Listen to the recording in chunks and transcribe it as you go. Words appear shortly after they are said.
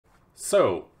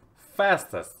So,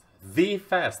 the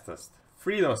fastest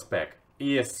Freedom Spec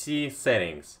ESC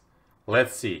settings.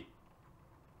 Let's see.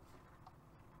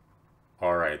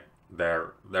 Alright,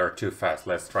 they're too fast.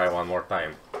 Let's try one more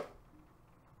time.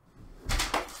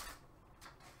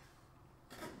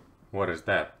 What is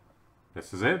that?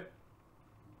 This is it?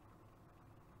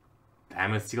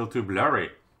 Damn, it's still too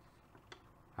blurry.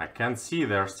 I can't see,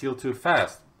 they're still too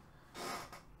fast.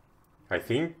 I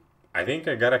think I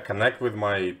gotta connect with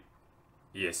my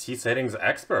ESC settings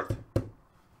expert.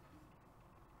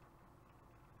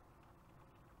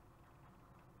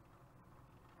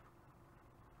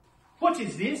 What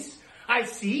is this? I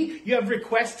see you have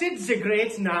requested the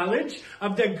great knowledge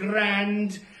of the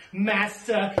Grand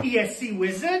Master ESC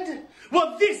Wizard.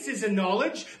 Well, this is a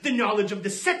knowledge, the knowledge of the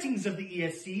settings of the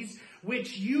ESCs,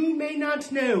 which you may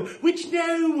not know, which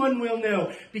no one will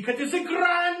know, because it's a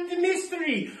grand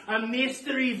mystery, a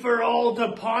mystery for all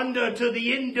to ponder to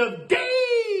the end of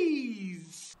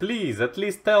days. Please, at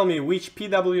least tell me which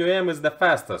PWM is the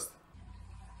fastest.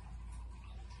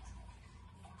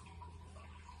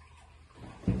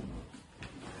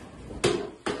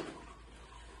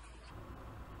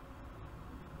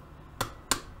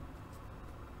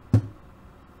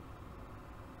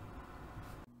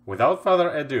 Without further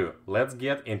ado, let's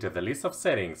get into the list of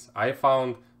settings I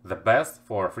found the best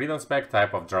for Freedom Spec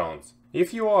type of drones.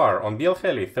 If you are on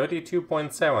BLHeli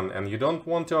 32.7 and you don't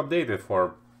want to update it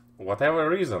for whatever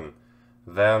reason,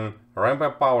 then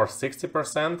Rampup power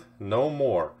 60%, no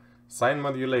more. Sine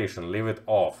modulation, leave it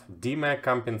off. Demag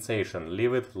compensation,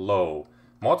 leave it low.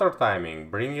 Motor timing,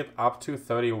 bring it up to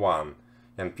 31.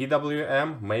 And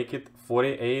PWM, make it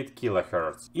 48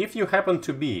 kHz. If you happen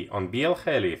to be on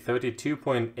BLHeli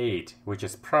 32.8, which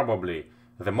is probably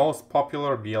the most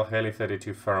popular BLHeli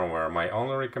 32 firmware, my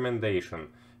only recommendation,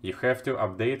 you have to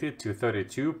update it to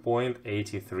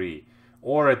 32.83,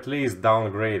 or at least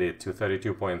downgrade it to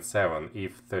 32.7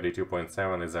 if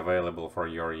 32.7 is available for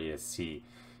your ESC.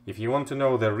 If you want to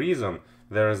know the reason,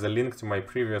 there is a link to my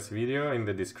previous video in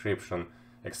the description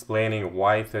explaining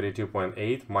why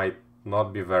 32.8 might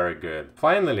not be very good.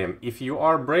 Finally, if you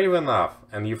are brave enough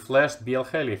and you flashed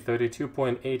BLHeli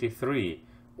 32.83,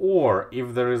 or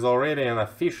if there is already an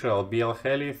official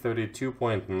BLHeli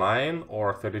 32.9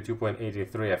 or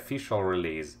 32.83 official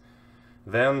release,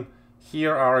 then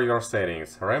here are your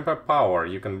settings. Rampup power,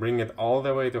 you can bring it all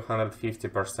the way to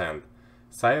 150%.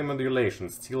 Sine modulation,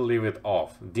 still leave it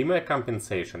off. Demag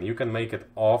compensation, you can make it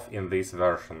off in this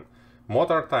version.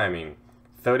 Motor timing,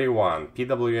 31,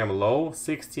 PWM low,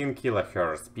 16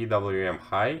 kHz, PWM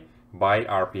high, by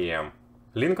RPM.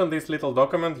 Link on this little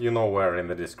document you know where in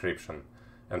the description.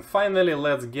 And finally,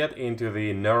 let's get into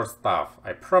the nerd stuff.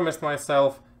 I promised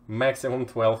myself maximum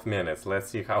 12 minutes, let's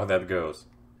see how that goes.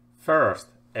 First,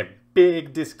 a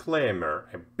big disclaimer,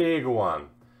 a big one.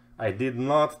 I did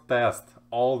not test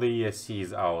all the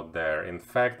ESCs out there. In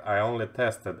fact, I only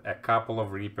tested a couple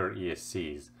of Reaper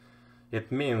ESCs. It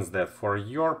means that for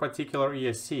your particular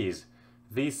ESCs,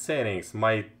 these settings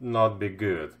might not be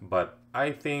good, but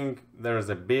I think there's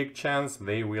a big chance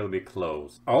they will be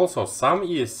close. Also, some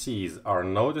ESCs are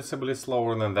noticeably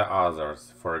slower than the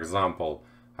others. For example,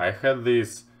 I had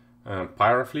this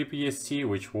Pyroflip ESC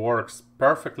which works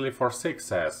perfectly for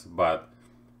 6S, but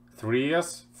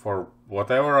 3S, for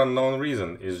whatever unknown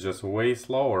reason, is just way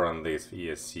slower on this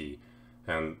ESC.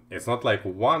 And it's not like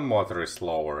one motor is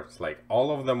slower, it's like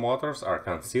all of the motors are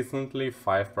consistently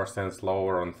 5%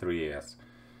 slower on 3S.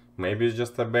 Maybe it's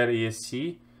just a bad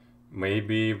ESC,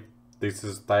 maybe this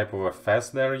is type of a FES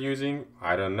they're using,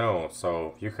 I don't know,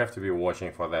 so you have to be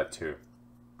watching for that too.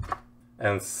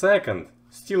 And second,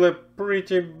 still a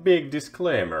pretty big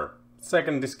disclaimer.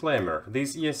 Second disclaimer,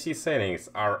 these ESC settings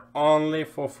are only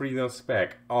for Freedom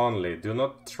Spec, only. Do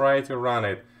not try to run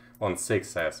it on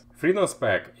 6S. Freedom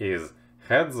Spec is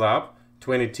heads up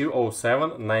 2207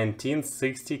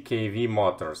 1960 kV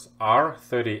motors,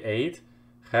 R38,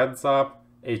 heads up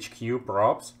HQ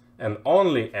props, and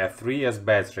only a 3S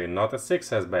battery, not a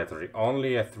 6S battery,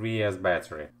 only a 3S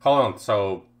battery. Hold on,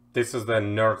 so this is the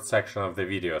nerd section of the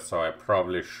video, so I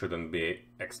probably shouldn't be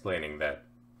explaining that.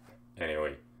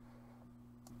 Anyway.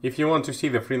 If you want to see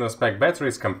the Freedom Spec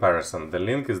batteries comparison, the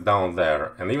link is down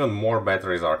there, and even more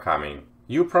batteries are coming.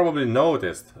 You probably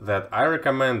noticed that I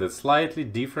recommended slightly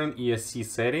different ESC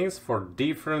settings for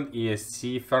different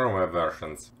ESC firmware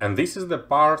versions. And this is the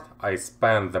part I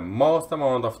spend the most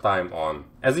amount of time on.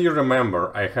 As you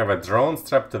remember, I have a drone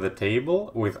strapped to the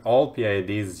table with all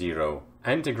PIDs 0.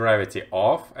 Anti-gravity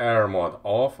off, air mode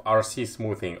off, RC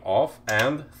smoothing off,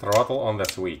 and throttle on the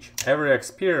switch. Every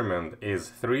experiment is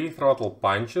 3 throttle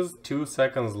punches, 2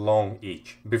 seconds long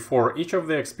each. Before each of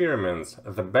the experiments,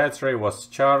 the battery was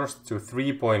charged to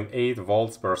 3.8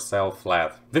 volts per cell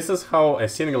flat. This is how a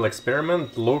single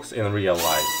experiment looks in real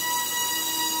life.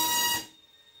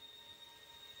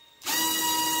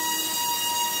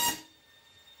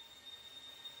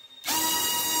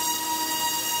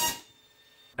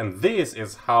 And this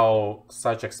is how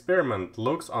such experiment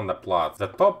looks on the plot. The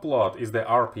top plot is the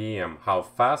RPM, how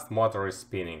fast motor is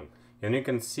spinning. And you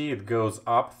can see it goes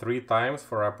up 3 times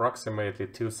for approximately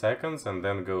 2 seconds and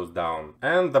then goes down.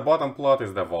 And the bottom plot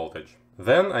is the voltage.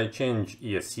 Then I change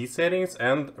ESC settings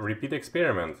and repeat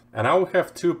experiment. And now we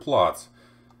have 2 plots.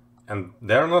 And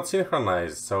they're not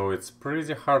synchronized, so it's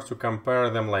pretty hard to compare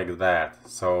them like that.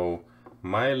 So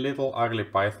my little ugly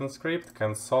Python script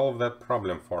can solve that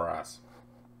problem for us.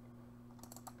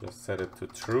 Just set it to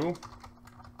true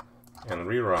and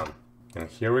rerun. And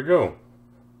here we go.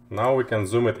 Now we can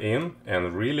zoom it in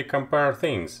and really compare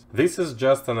things. This is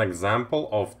just an example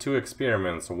of 2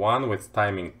 experiments, one with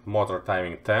timing, motor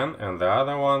timing 10 and the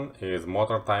other one is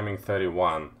motor timing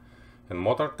 31. And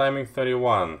motor timing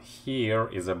 31 here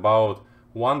is about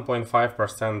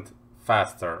 1.5%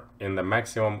 faster in the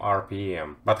maximum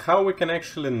RPM. But how we can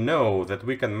actually know that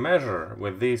we can measure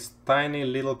with this tiny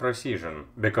little precision?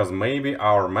 Because maybe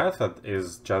our method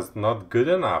is just not good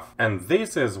enough. And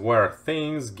this is where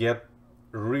things get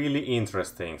really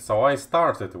interesting. So I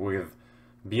started with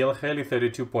BLHeli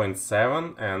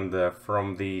 32.7 and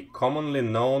from the commonly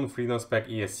known Freedom Spec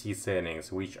ESC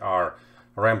settings, which are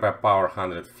Rampup power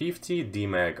 150,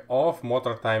 demag off,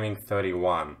 motor timing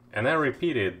 31. And I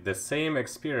repeated the same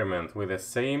experiment with the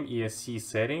same ESC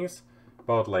settings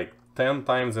about like 10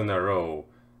 times in a row.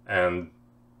 And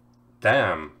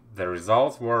damn, the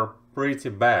results were pretty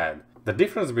bad. The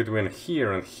difference between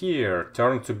here and here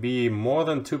turned to be more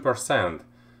than 2%.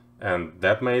 And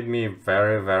that made me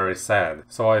very sad.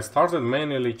 So I started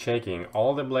manually checking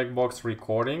all the black box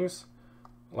recordings,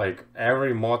 like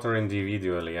every motor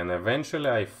individually, and eventually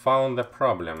I found the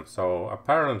problem. So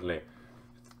apparently,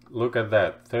 look at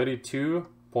that,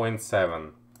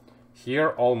 32.7. Here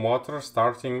all motors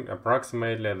starting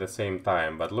approximately at the same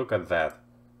time, but look at that.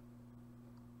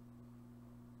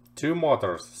 2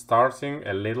 motors starting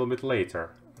a little bit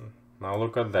later. Now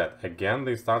look at that, again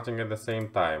they starting at the same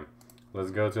time.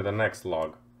 Let's go to the next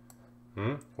log.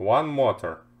 1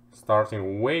 motor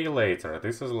starting way later.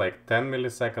 This is like 10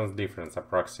 milliseconds difference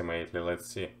approximately. Let's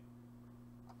see.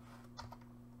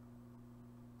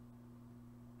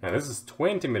 And this is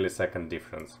 20 millisecond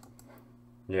difference.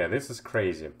 Yeah, this is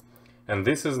crazy. And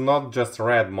this is not just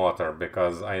red motor,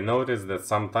 because I noticed that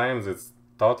sometimes it's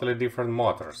totally different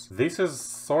motors. This is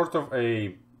sort of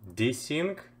a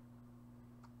desync,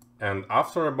 and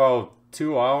after about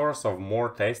 2 hours of more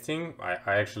testing, I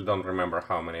actually don't remember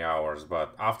how many hours,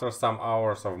 but after some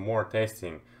hours of more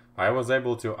testing, I was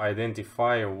able to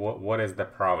identify what is the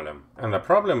problem. And the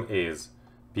problem is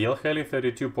BLHeli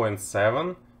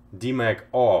 32.7 demag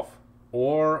off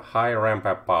or high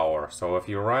ramp-up power. So if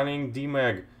you're running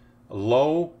demag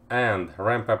low and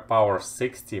ramp-up power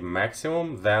 60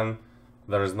 maximum, then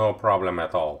there is no problem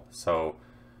at all. So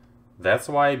that's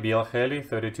why BLHeli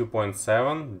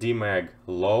 32.7 demag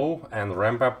low and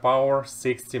ramp-up power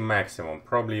 60 maximum,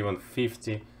 probably even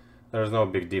 50. There's no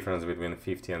big difference between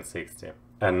 50 and 60.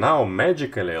 And now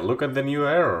magically, look at the new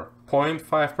error,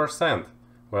 0.5%.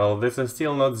 Well, this is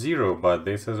still not 0, but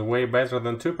this is way better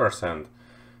than 2%.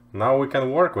 Now we can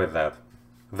work with that.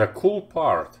 The cool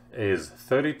part is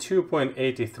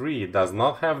 32.83 does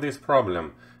not have this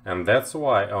problem, and that's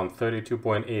why on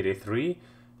 32.83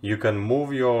 you can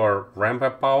move your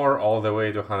ramp-up power all the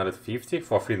way to 150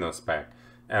 for Freedom Spec.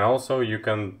 And also you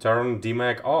can turn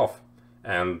demag off.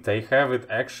 And they have it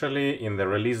actually in the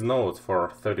release notes for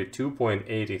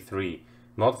 32.83,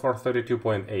 not for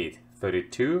 32.8,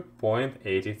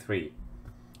 32.83.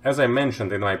 As I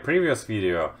mentioned in my previous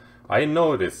video, I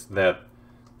noticed that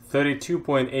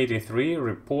 32.83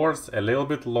 reports a little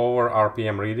bit lower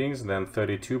RPM readings than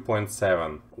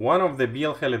 32.7. One of the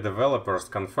BLHeli developers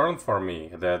confirmed for me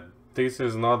that this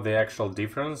is not the actual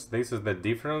difference, this is the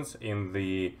difference in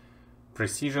the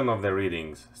precision of the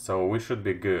readings, so we should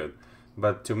be good.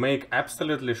 But to make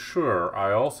absolutely sure,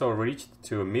 I also reached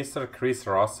to Mr. Chris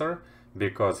Rosser,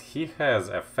 because he has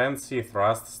a fancy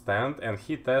thrust stand and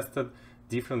he tested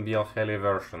different BLHeli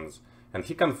versions. And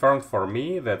he confirmed for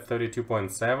me that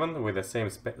 32.7 with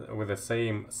the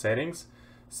same settings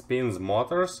spins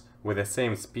motors with the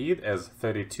same speed as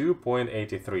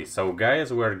 32.83. So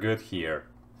guys, we're good here.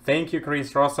 Thank you,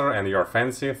 Chris Rosser, and your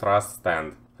fancy thrust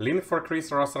stand. Link for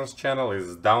Chris Rosser's channel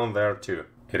is down there too.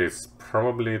 It is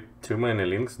probably too many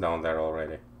links down there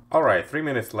already. Alright, 3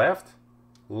 minutes left.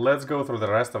 Let's go through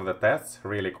the rest of the tests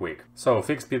really quick. So,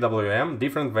 fixed PWM,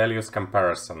 different values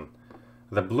comparison.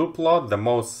 The blue plot, the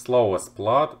most slowest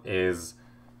plot, is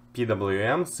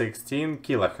PWM 16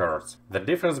 kHz. The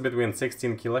difference between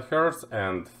 16 kHz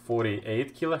and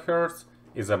 48 kHz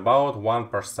is about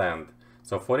 1%.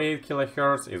 So 48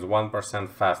 kHz is 1%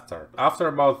 faster. After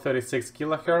about 36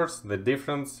 kHz, the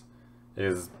difference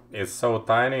is so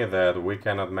tiny that we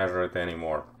cannot measure it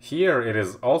anymore. Here it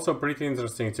is also pretty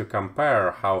interesting to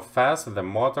compare how fast the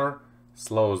motor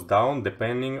slows down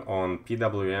depending on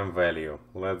PWM value.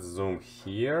 Let's zoom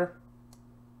here.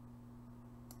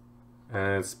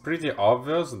 And it's pretty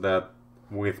obvious that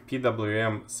with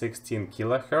PWM 16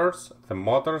 kHz, the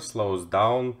motor slows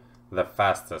down the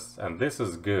fastest, and this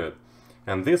is good.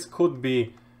 And this could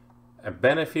be a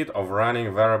benefit of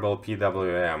running variable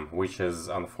PWM, which is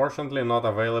unfortunately not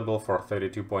available for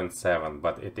 32.7,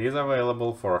 but it is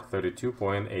available for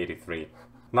 32.83.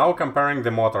 Now comparing the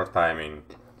motor timing.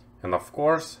 And of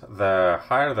course, the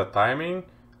higher the timing,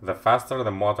 the faster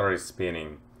the motor is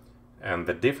spinning. And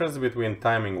the difference between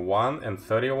timing 1 and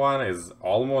 31 is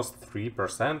almost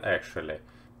 3% actually.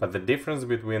 But the difference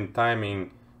between timing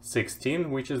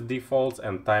 16, which is default,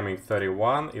 and timing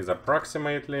 31 is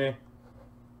approximately...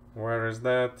 where is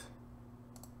that?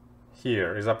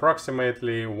 Here, is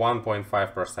approximately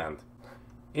 1.5%.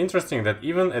 Interesting that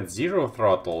even at zero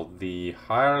throttle, the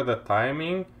higher the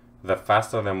timing, the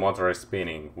faster the motor is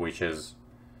spinning, which is...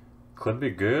 could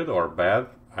be good or bad,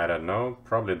 I don't know,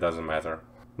 probably doesn't matter.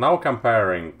 Now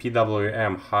comparing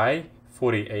PWM high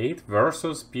 48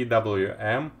 versus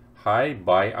PWM high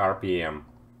by RPM.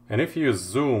 And if you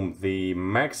zoom the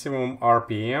maximum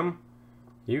RPM,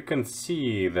 you can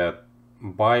see that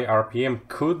by RPM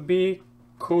could be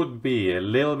a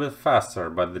little bit faster,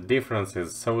 but the difference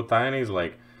is so tiny, it's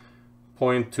like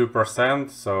 0.2%,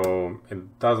 so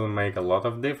it doesn't make a lot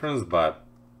of difference, but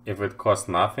if it costs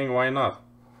nothing, why not?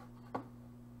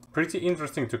 Pretty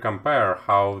interesting to compare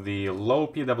how the low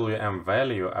PWM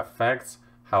value affects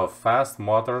how fast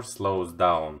motor slows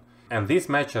down. And this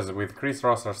matches with Chris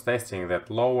Rosser's testing that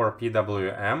lower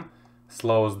PWM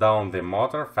slows down the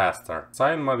motor faster.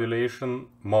 Sine modulation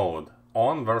mode,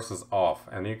 on versus off.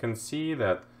 And you can see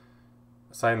that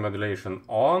sine modulation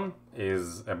on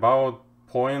is about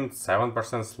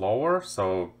 0.7% slower,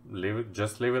 so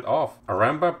just leave it off.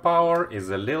 Rampup power is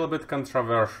a little bit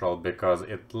controversial because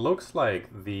it looks like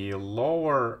the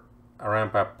lower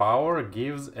rampup power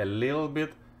gives a little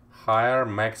bit higher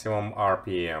maximum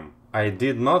RPM. I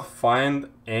did not find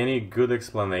any good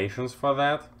explanations for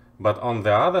that, but on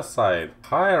the other side,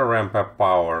 higher rampup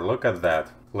power, look at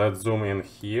that. Let's zoom in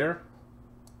here.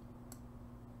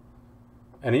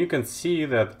 And you can see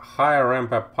that higher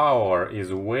ramp-up power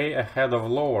is way ahead of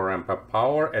lower ramp-up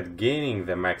power at gaining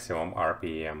the maximum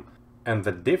RPM. And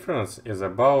the difference is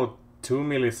about 2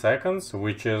 milliseconds,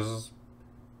 which is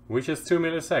 2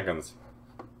 milliseconds.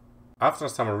 After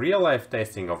some real-life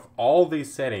testing of all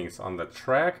these settings on the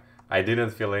track, I didn't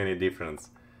feel any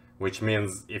difference. Which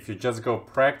means if you just go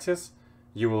practice,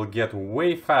 you will get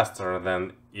way faster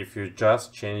than if you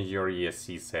just change your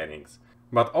ESC settings.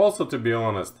 But also, to be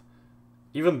honest,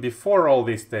 even before all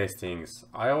these testings,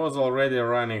 I was already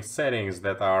running settings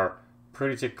that are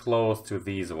pretty close to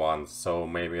these ones, so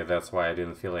maybe that's why I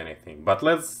didn't feel anything. But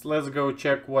let's go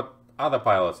check what other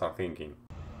pilots are thinking.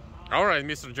 Alright,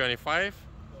 Mr. Jon E5,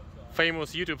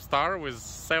 famous YouTube star with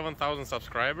 7,000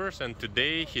 subscribers, and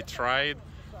today he tried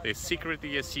the secret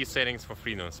ESC settings for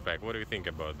Freedom Spec. What do you think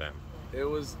about them? It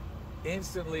was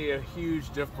instantly a huge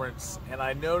difference, and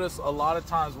I notice a lot of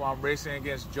times when I'm racing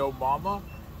against Joe Mama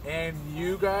and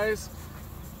you guys,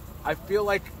 I feel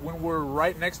like when we're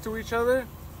right next to each other,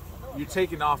 you're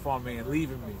taking off on me and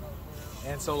leaving me.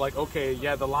 And so like, okay,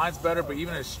 yeah, the line's better, but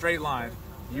even in a straight line,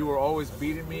 you were always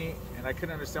beating me, and I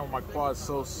couldn't understand why my quad's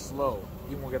so slow,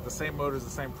 even when we got the same motors, the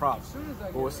same props.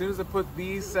 But as soon as I put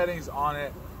these settings on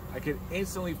it, I could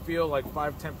instantly feel like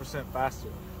 5–10% faster.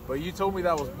 But you told me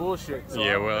that was bullshit. So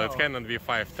yeah, well, it cannot be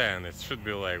 5–10. It should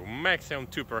be like maximum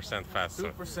 2%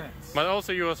 faster. 2%. But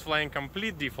also you was flying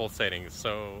complete default settings,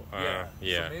 so yeah.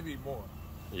 So maybe more.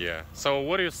 Yeah. So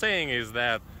what you're saying is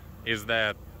that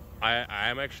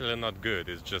I'm actually not good.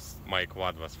 It's just my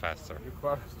quad was faster. Your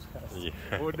quad was faster.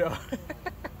 Yeah. Oh no.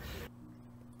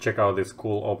 Check out this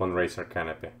cool open racer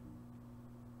canopy.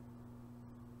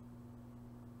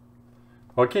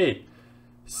 Okay.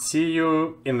 See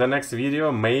you in the next video,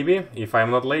 maybe, if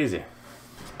I'm not lazy.